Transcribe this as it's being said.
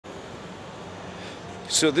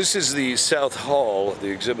So this is the South Hall, the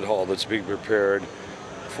exhibit hall that's being prepared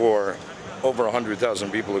for over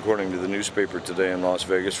 100,000 people, according to the newspaper today in Las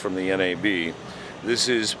Vegas from the NAB. This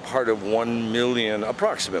is part of 1 million,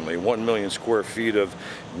 approximately 1 million square feet of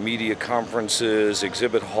media conferences,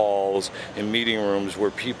 exhibit halls, and meeting rooms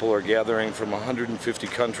where people are gathering from 150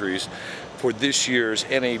 countries for this year's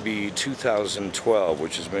NAB 2012,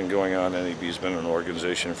 which has been going on. NAB has been an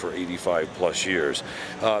organization for 85 plus years.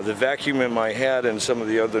 The vacuum in my head and some of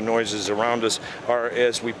the other noises around us are,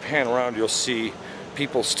 as we pan around, you'll see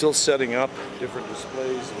people still setting up different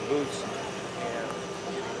displays and booths.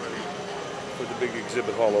 The big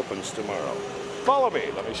exhibit hall opens tomorrow. Follow me,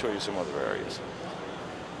 let me show you some other areas.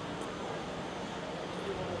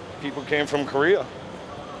 People came from Korea.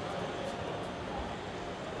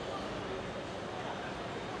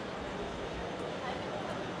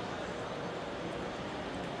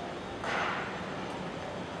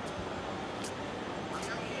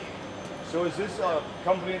 So is this a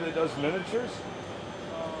company that does miniatures?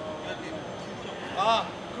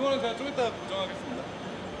 그거는 제가 좀 이따 정하겠습니다.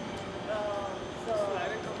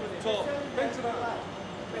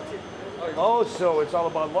 Oh, so it's all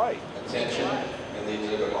about light. Attention in the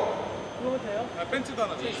exhibit hall. 벤츠도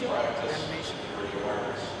하나 Practice security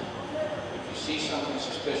awareness. If you see something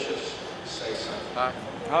suspicious, say something.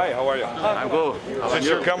 Hi, how are you? I'm good. Is this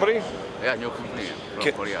your company? Yeah, new company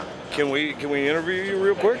from Korea. Can we interview you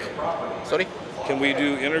real quick? Sorry? Can we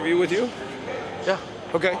do interview with you? Yeah.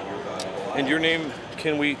 Okay. And your name,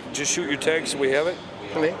 can we just shoot your tag so we have it?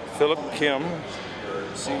 Okay. Philip Kim,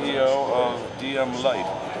 CEO of DM Light.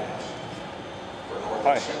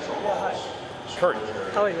 Hi. Yeah, hi. Kurt.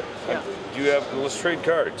 How are you? Yeah. Do you have, let's trade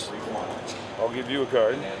cards. I'll give you a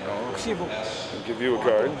card. 혹시 뭐 I'll give you a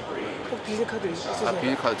card. 꼭 비즈니스 카드 있으세요? 아,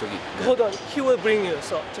 비즈니스 카드 저기. Hold on, he will bring you.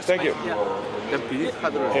 So just Thank you. Yeah. 일단 비즈니스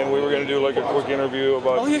카드를. And we were going to do like a quick interview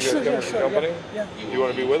about Oh yeah, your sure. company. Yeah. You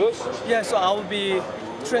want to be with us? Yeah. So I will be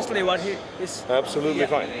translate what he is. Absolutely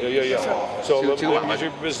fine. Yeah. So let me use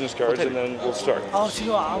your business cards and then we'll start.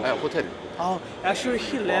 지금 호텔. Actually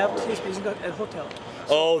he left his business card at hotel.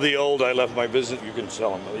 Oh, the old I left my business, you can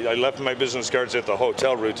tell him. I left my business cards at the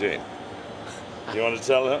hotel routine. You want to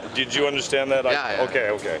tell him? Did you understand that? Yeah.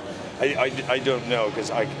 Okay. I don't know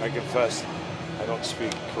because I confess I don't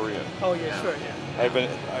speak Korean. Oh yeah, sure. Yeah.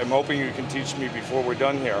 I'm hoping you can teach me before we're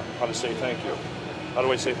done here how to say thank you. How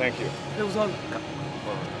do I say thank you? 우선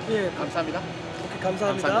예, 감사합니다. 오케이,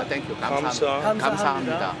 감사합니다. Thank you.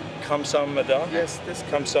 감사합니다. Kamsamada. Yes, this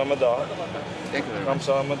Kamsamada. Thank you very much.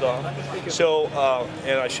 Kamsamada. So,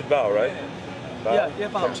 and I should bow, right? Bow? Yeah,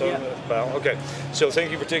 bow. Kamsamada, bow. Okay. So thank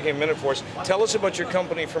you for taking a minute for us. Tell us about your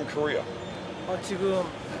company from Korea. 지금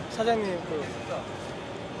사장님 그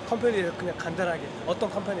컴퍼니를 그냥 간단하게 어떤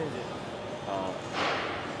컴퍼니인지.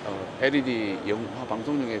 LED 영화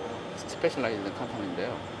방송용에 스페셜라이즈된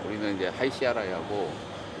컴퍼니인데요. 우리는 이제 하이CRI하고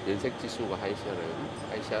연색 지수가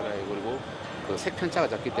하이CRI 그리고 그 색 편차가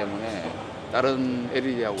작기 때문에 다른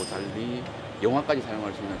LED하고 달리 영화까지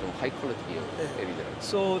사용할 수 있는 좀 하이 퀄리티 LED라고.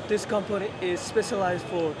 So this company is specialized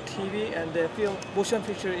for TV and the film motion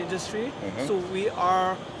picture industry. So we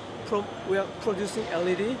are producing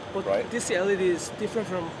LED, but this LED is different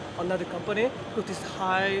from another company because this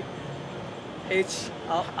high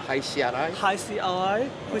CRI,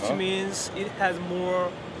 which means it has more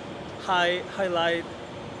highlight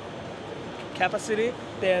capacity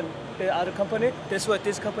than the other company. That's why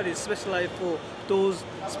this company is specialized for those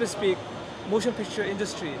specific motion picture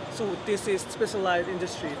industry. So this is specialized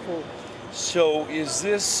industry for. So is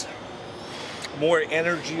this more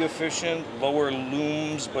energy efficient, lower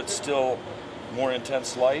looms, but still more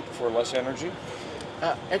intense light for less energy?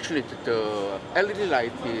 Actually, the LED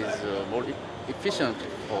light is more efficient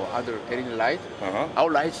for other LED light. Our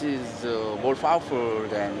light is more powerful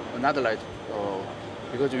than another light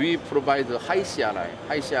because we provide high CRI.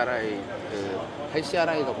 high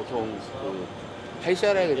CRI가 보통 high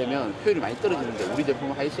CRI가 되면 효율이 많이 떨어지는데 우리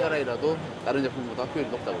제품은 high CRI라도 다른 제품보다 효율이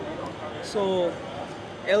높다고 합니다. So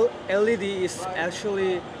LED is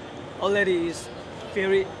actually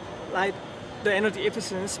very light, the energy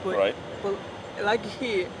efficiency, but like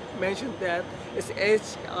he mentioned that it's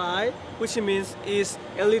HI, which means is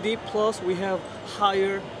LED plus we have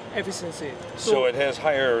higher efficiency. So it has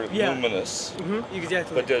higher luminous,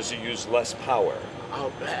 exactly. but does it use less power?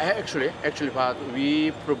 Actually, but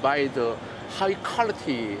we provide a high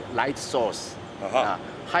quality light source.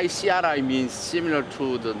 High CRI means similar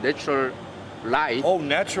to the natural light. Oh,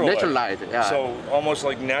 natural light. Yeah. So almost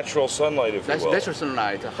like natural sunlight, if you will. Natural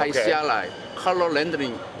sunlight, high CRI, color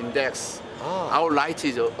rendering index. Our light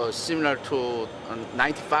is similar to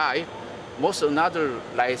 95. most another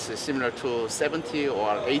lights is similar to 70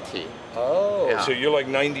 or 80. Oh, Yeah. so you're like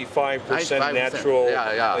 95% 95%, natural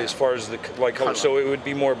as far as the light color. Color. So it would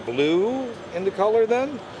be more blue in the color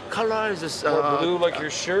then? Color is just, More blue like your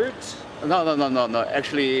shirt? No.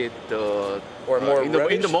 Actually, Or more in the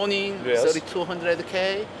reddish? morning, Yes.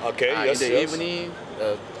 3200K. Okay, yes, In the yes. evening,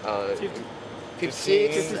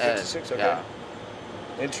 56, 56. okay.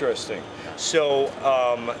 Interesting. So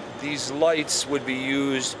these lights would be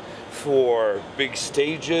used for big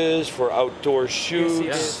stages, for outdoor shoots.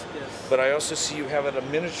 Yes. But I also see you have a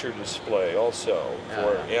miniature display also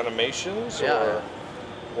for animations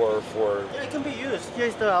or for. Yeah, it can be used.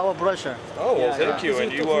 Here's our brochure. Oh, well, Yeah, thank you. yeah.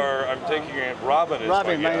 And you are, I'm taking it, Robin is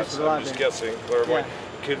Robin, my my guest. name's I'm just Robin. guessing. Or Yeah.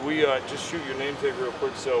 could we just shoot your name tag real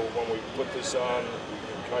quick so when we put this on, we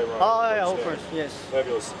can Chiron. Oh, yeah, of course, yes.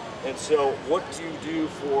 Fabulous. And so, what do you do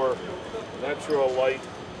for natural light?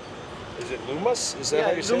 Is it Lumos? Is that Yeah,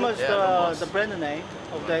 how you say Lumos, it? Lumos. the brand name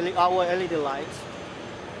of our LED lights.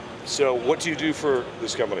 So, what do you do for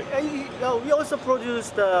this company? We also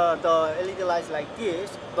produce the LED lights like this,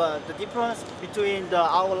 but the difference between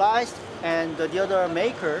our lights and the other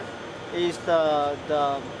maker is the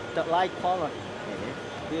light quality.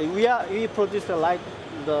 We produce the light.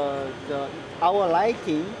 Our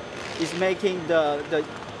lighting is making the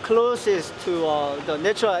closest to the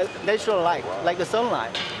natural light, like the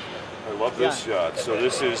sunlight. I love this shot. So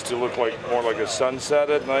this is to look like more like a sunset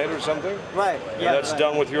at night or something? Right. And that's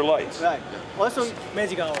done with your lights? Right. Also,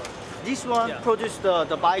 Magic hour. this one produces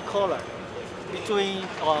the bicolor between.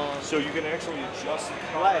 So you can actually adjust the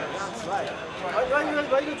color. Right.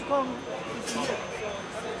 Why don't you come?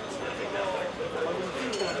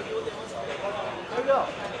 There you go.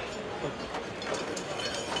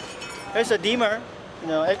 There's a dimmer.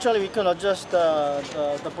 Actually we can adjust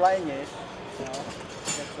the brightness.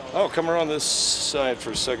 Oh, come around this side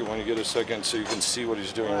for a second when you get a second so you can see what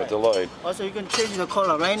he's doing with the light. Also you can change the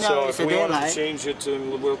color. Right now So it's if a we wanted to daylight. change it to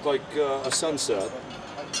look like a sunset.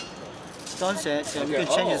 Sunset. So you Okay.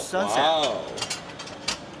 can change the sunset. Wow.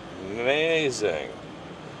 Amazing.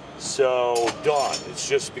 So dawn, it's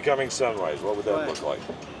just becoming sunrise. What would that Right. look like?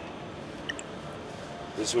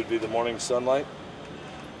 This would be the morning sunlight?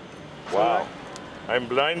 Wow. I'm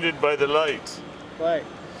blinded by the light. Right.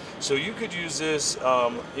 So you could use this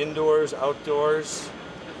indoors, outdoors.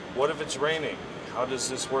 What if it's raining? How does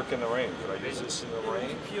this work in the rain? Could I use this in the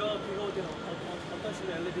rain? 비 올 때는 어떤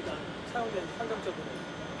식으로 LED가 사용되는 환경적으로.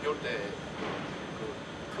 비올 때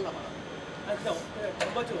컬러만. 아니 그냥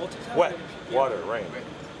전반적으로 어떻게 Wet, 사용되는지. water, rain.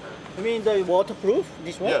 You mean the waterproof?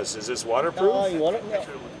 This one? Yes, is this waterproof?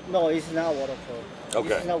 No, it's not waterproof.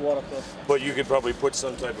 Okay. It's not waterproof. But you could probably put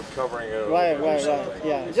some type of covering it over Right. it or something.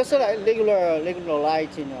 Yeah, just like regular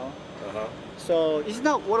light, Uh-huh. So it's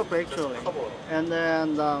not waterproof actually. And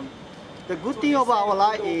then the good thing about our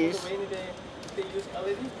light is They use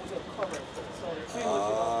LED with a cover. So if you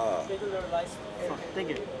Ah. use regular lights. thank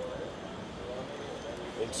you.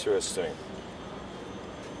 Interesting.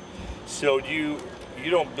 So you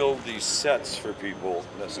don't build these sets for people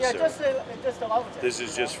Yeah, necessarily. just an object. This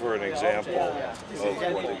is just for an example Yeah.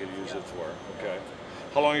 of what they could use it for. Okay.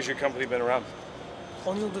 How long has your company been around?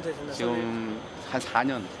 어느 정도 되셨나요? 지금 한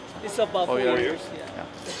 4년. It's about 4 4 years. years. Yeah.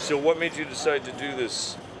 So what made you decide to do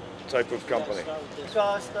this type of company?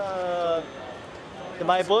 Because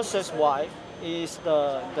my boss's wife is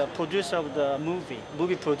the producer of the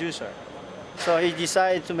movie producer. So he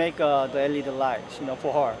decided to make the LED lights,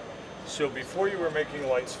 for her. So before you were making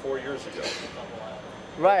lights 4 years ago,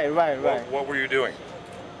 Right. what were you doing?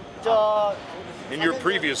 저 In your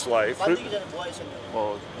previous life, 만들기 전에 뭐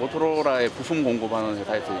하셨나요? 모토로라의 부품 공급하는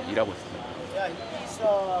회사에서 일하고 있습니다.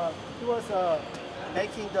 Yeah, he was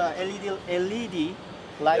making the LED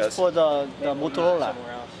lights Yes. for the Motorola.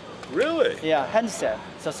 really? Yeah, handset,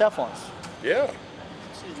 the cell phones. Yeah.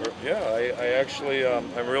 Yeah, I actually,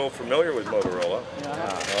 I'm real familiar with Motorola.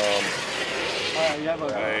 You have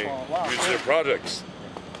I use their products.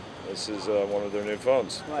 This is one of their new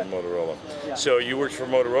phones Right. from Motorola. Yeah. So you worked for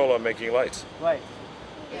Motorola making lights. Right.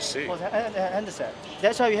 I see. For the handset.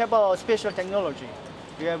 That's why you have a special technology.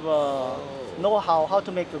 You have know-how how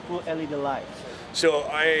to make a good LED light. So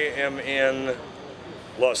I am in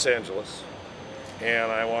Los Angeles,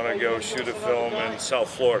 and I want to go shoot a film in South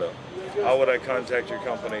Florida. How would I contact your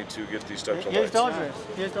company to get these types of Here's lights? the address.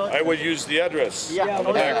 Here's the I address. would use the address Yeah, on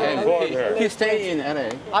the back of the phone here. He stay in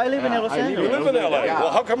LA. I live in Los You Angeles. live in LA. Yeah.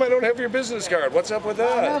 Well, how come I don't have your business card? What's up with I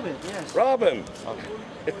that? have it, yes. Robin.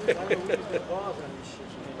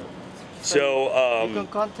 So, You can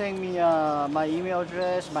contact me, my email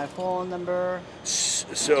address, my phone number.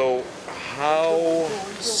 so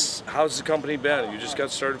how's the company been? You just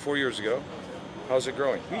got started 4 years ago. How's it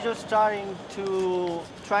growing? We're just trying to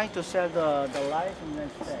sell the light in the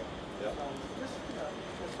next day.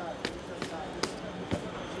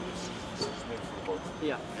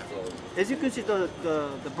 Yeah. As you can see, the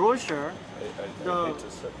brochure,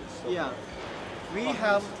 we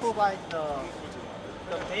have provided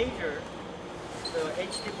the major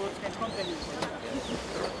HD broadcast companies,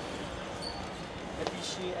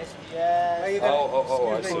 ABC, SBS,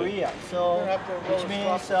 I see. Korea. So, which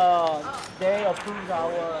means they approved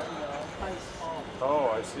our price.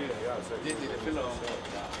 Oh, I see. Yeah.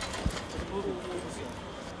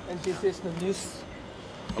 And this is the news.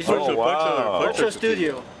 Oh, wow. Virtual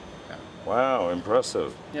studio. Wow,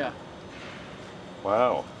 impressive. Yeah.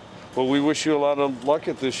 Wow. Well, we wish you a lot of luck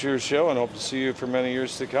at this year's show and hope to see you for many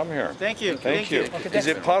years to come here. Thank you. Thank you. Okay, Is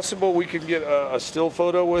it possible we could get a still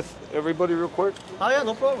photo with everybody real quick? Oh yeah,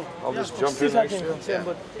 no problem. I'll just jump in next to you.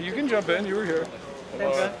 Yeah. You can jump in. You were here.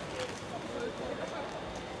 Thanks.